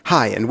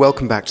Hi, and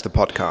welcome back to the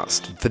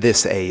podcast. For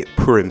this, a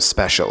Purim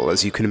special.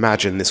 As you can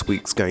imagine, this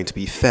week's going to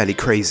be fairly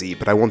crazy,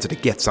 but I wanted to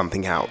get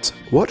something out.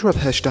 What Rav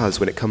Hirsch does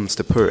when it comes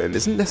to Purim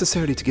isn't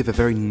necessarily to give a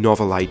very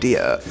novel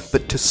idea,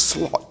 but to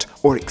slot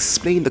or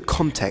explain the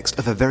context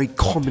of a very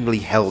commonly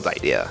held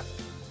idea.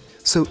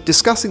 So,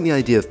 discussing the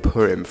idea of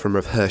Purim from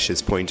Rav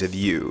Hirsch's point of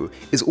view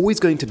is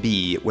always going to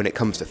be, when it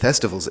comes to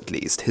festivals at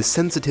least, his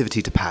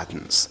sensitivity to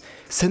patterns.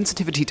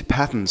 Sensitivity to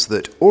patterns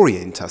that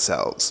orient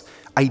ourselves.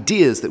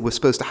 Ideas that we're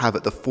supposed to have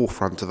at the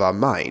forefront of our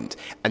mind.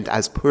 And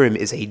as Purim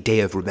is a day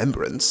of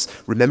remembrance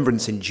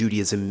in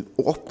Judaism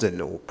often,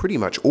 or pretty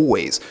much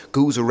always,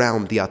 goes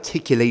around the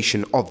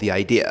articulation of the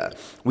idea.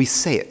 We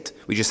say it.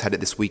 We just had it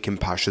this week in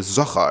Parshas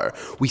Zohar.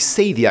 We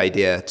say the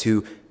idea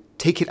to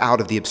take it out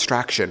of the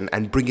abstraction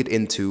and bring it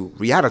into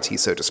reality,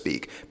 so to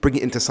speak. Bring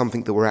it into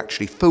something that we're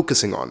actually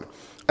focusing on.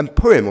 And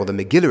Purim, or the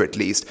Megillah at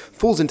least,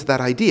 falls into that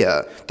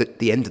idea that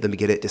the end of the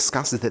Megillah it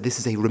discusses that this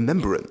is a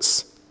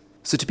remembrance.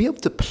 So to be able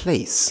to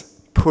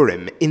place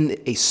Purim in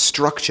a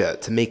structure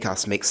to make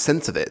us make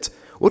sense of it,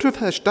 what Rav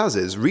Hirsch does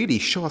is really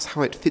show us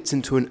how it fits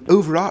into an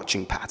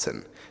overarching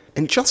pattern.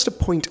 And just to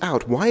point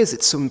out why is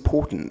it so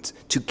important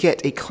to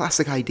get a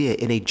classic idea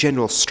in a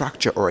general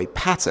structure or a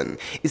pattern,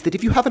 is that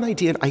if you have an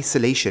idea in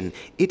isolation,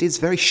 it is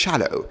very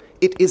shallow.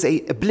 It is a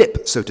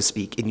blip, so to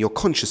speak, in your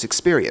conscious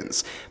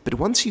experience. But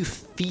once you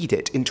feed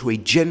it into a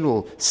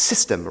general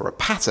system or a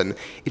pattern,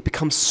 it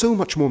becomes so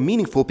much more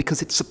meaningful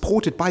because it's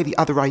supported by the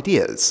other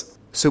ideas.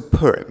 So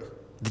Purim,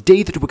 the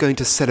day that we're going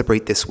to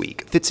celebrate this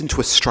week, fits into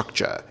a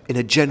structure, in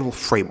a general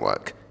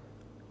framework.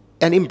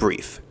 And in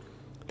brief,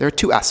 there are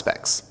two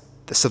aspects.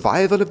 The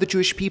survival of the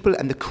Jewish people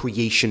and the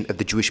creation of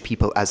the Jewish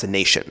people as a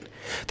nation.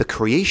 The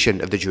creation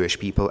of the Jewish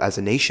people as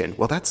a nation,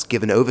 well, that's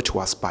given over to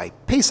us by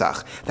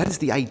Pesach. That is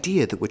the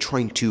idea that we're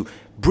trying to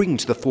bring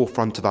to the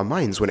forefront of our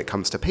minds when it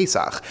comes to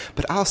Pesach.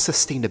 But our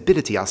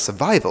sustainability, our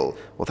survival,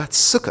 well, that's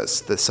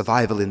Sukkot, the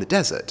survival in the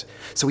desert.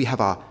 So we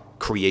have our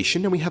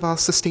creation and we have our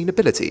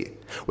sustainability.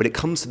 When it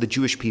comes to the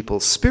Jewish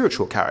people's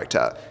spiritual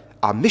character,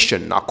 our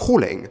mission, our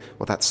calling,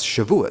 well, that's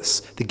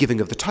Shavuos, the giving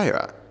of the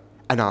Torah.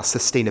 And our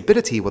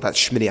sustainability, well, that's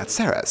Shmini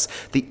Atzeres,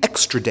 the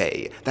extra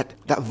day,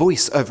 that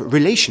voice of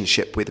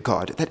relationship with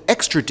God, that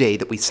extra day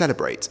that we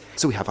celebrate.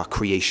 So we have our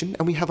creation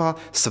and we have our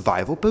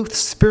survival, both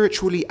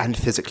spiritually and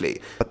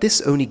physically. But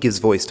this only gives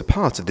voice to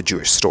part of the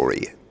Jewish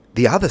story.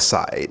 The other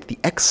side, the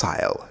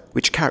exile,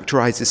 which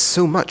characterizes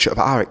so much of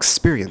our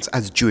experience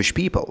as Jewish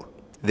people.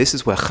 This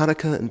is where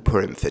Chanukah and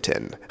Purim fit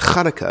in.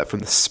 Chanukah from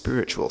the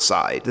spiritual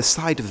side, the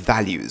side of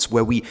values,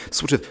 where we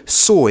sort of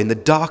saw in the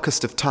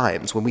darkest of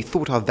times, when we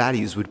thought our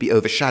values would be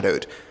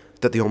overshadowed,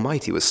 that the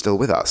Almighty was still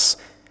with us.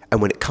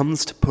 And when it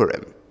comes to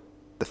Purim,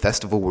 the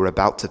festival we're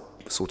about to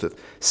sort of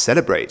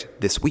celebrate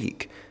this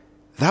week,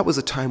 that was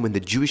a time when the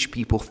Jewish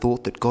people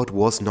thought that God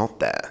was not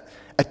there.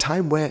 A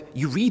time where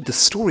you read the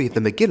story of the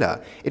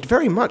Megillah, it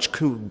very much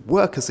could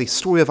work as a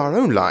story of our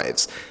own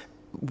lives.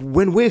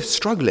 When we're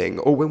struggling,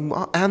 or when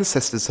our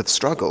ancestors have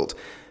struggled,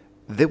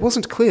 it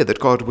wasn't clear that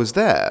God was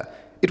there.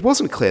 It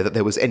wasn't clear that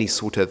there was any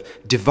sort of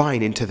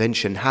divine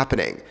intervention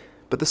happening.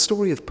 But the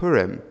story of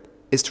Purim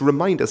is to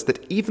remind us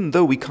that even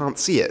though we can't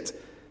see it,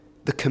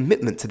 the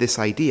commitment to this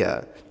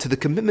idea, to the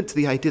commitment to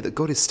the idea that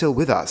God is still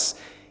with us,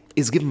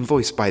 is given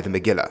voice by the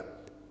Megillah.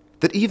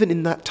 That even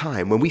in that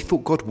time when we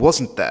thought God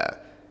wasn't there,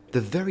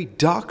 the very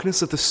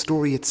darkness of the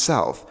story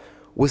itself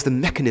was the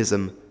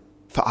mechanism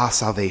for our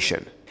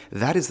salvation.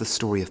 That is the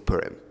story of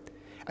Purim.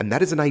 And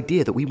that is an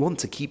idea that we want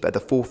to keep at the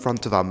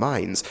forefront of our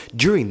minds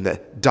during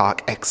the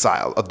dark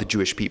exile of the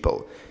Jewish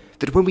people.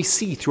 That when we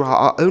see through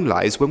our own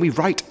lives, when we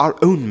write our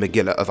own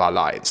Megillah of our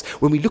lives,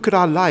 when we look at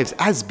our lives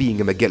as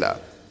being a Megillah,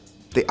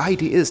 the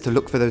idea is to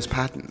look for those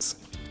patterns.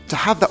 To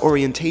have that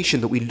orientation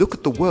that we look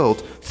at the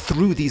world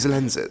through these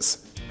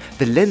lenses.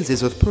 The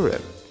lenses of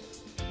Purim.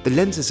 The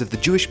lenses of the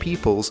Jewish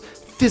people's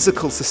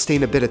physical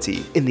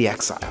sustainability in the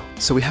exile.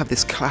 So we have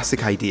this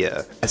classic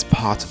idea as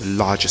part of a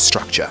larger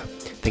structure.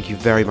 Thank you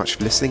very much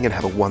for listening and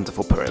have a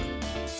wonderful Purim.